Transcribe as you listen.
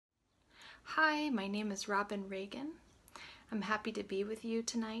Hi, my name is Ragan. I'm happy to be with you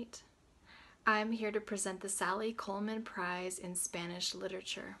tonight. I'm here to present the Sally Coleman Prize in Spanish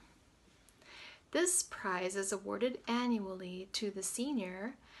Literature. This prize is awarded annually to the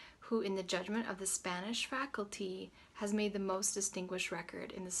senior who, in the judgment of the Spanish faculty, has made the most distinguished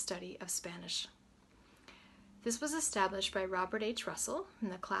record in the study of Spanish. This was established by Robert H. Russell in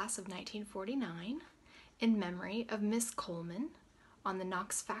the class of 1949 in memory of Miss Coleman on the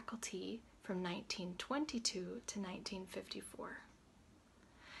Knox faculty from 1922 to 1954.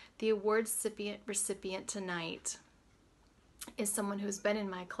 The award recipient tonight is someone who's been in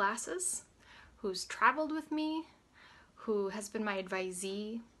my classes, who's traveled with me, who has been my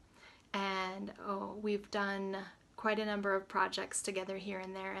advisee, and we've done quite a number of projects together here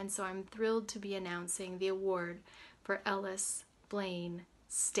and there, and so I'm thrilled to be announcing the award for Ellis, Blayne,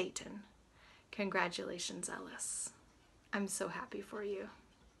 Staton. Congratulations, Ellis. I'm so happy for you.